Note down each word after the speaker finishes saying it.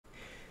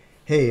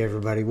Hey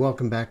everybody,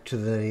 welcome back to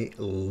the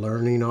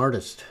Learning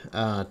Artist.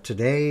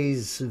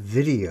 Today's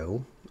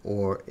video,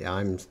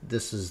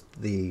 this is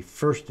the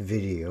first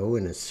video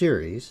in a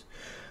series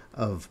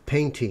of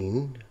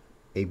painting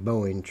a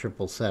Boeing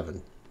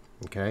 777.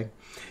 Okay,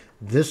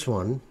 this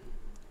one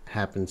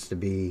happens to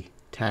be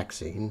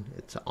taxiing.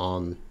 It's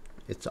on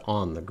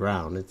the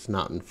ground. It's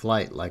not in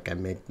flight like I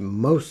make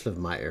most of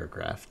my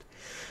aircraft.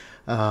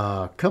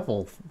 A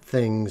couple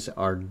things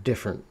are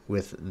different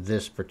with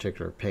this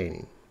particular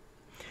painting.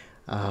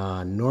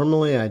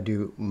 Normally I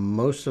do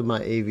most of my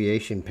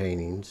aviation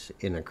paintings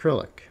in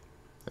acrylic,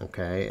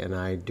 okay, and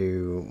I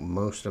do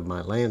most of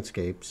my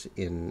landscapes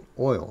in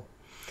oil.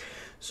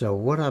 So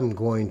what I'm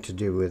going to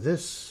do with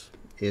this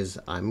is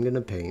I'm going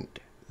to paint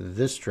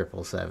this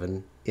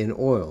 777 in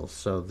oil.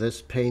 So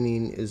this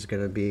painting is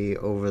going to be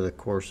over the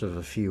course of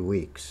a few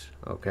weeks,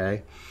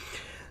 okay.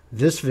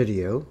 This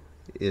video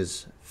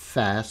is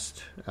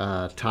fast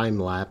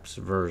time-lapse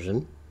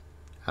version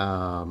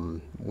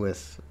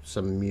with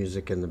some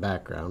music in the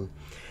background,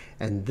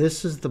 and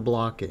this is the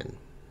block in.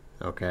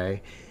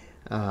 Okay,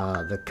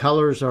 the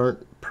colors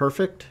aren't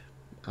perfect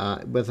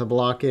with a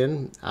block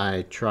in.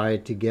 I try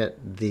to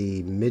get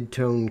the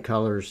mid-tone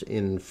colors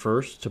in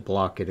first to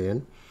block it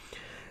in,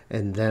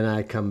 and then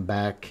I come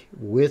back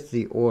with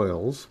the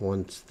oils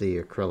once the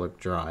acrylic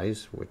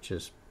dries, which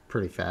is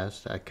pretty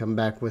fast. I come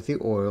back with the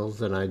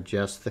oils and I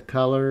adjust the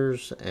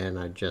colors and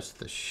adjust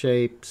the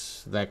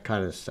shapes, that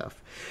kind of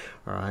stuff.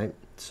 All right,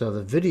 so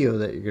the video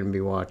that you're going to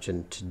be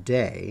watching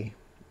today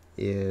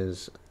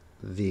is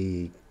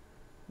the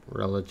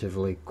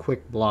relatively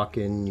quick block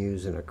in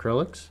using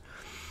acrylics.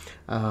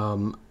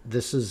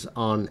 This is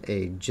on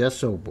a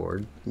gesso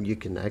board. You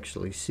can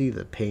actually see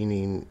the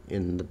painting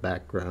in the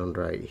background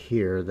right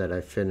here that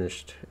I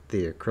finished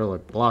the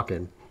acrylic block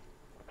in.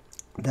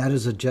 That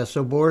is a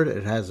gesso board.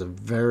 It has a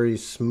very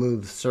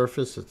smooth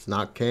surface. It's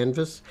not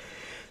canvas.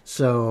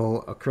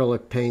 So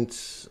acrylic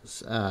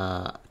paints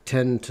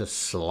tend to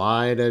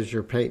slide as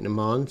you're painting them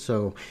on.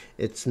 So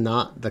it's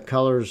not, the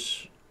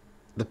colors,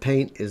 the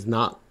paint is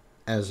not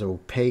as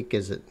opaque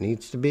as it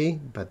needs to be,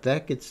 but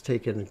that gets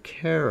taken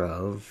care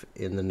of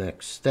in the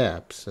next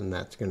steps, and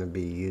that's going to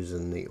be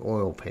using the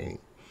oil painting.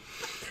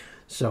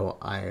 So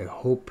I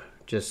hope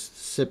just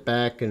sit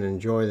back and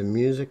enjoy the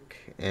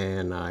music,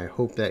 and I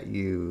hope that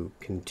you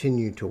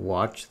continue to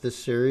watch this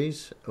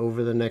series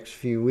over the next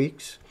few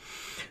weeks.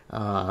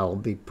 I'll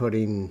be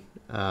putting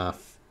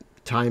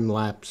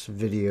time-lapse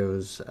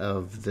videos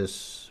of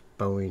this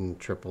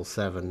Boeing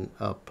 777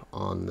 up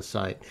on the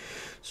site.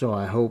 So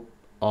I hope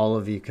all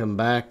of you come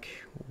back,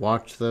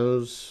 watch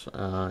those,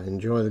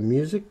 enjoy the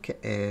music,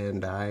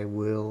 and I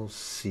will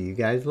see you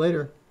guys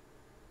later.